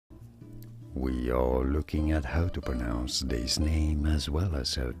We are looking at how to pronounce this name as well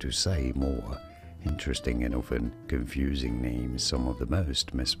as how to say more interesting and often confusing names, some of the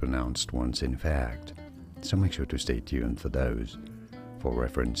most mispronounced ones in fact. So make sure to stay tuned for those. For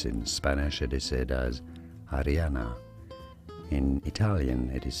reference, in Spanish it is said as Ariana. In Italian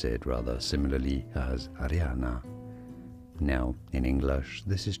it is said rather similarly as Ariana. Now, in English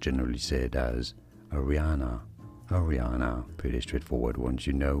this is generally said as Ariana. Ariana, pretty straightforward once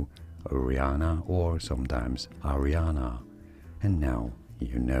you know Ariana or sometimes Ariana. And now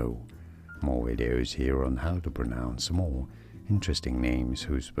you know. More videos here on how to pronounce more interesting names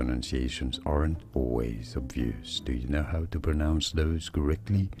whose pronunciations aren't always obvious. Do you know how to pronounce those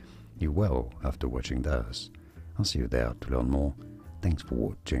correctly? You will after watching this. I'll see you there to learn more. Thanks for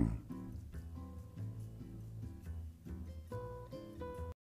watching.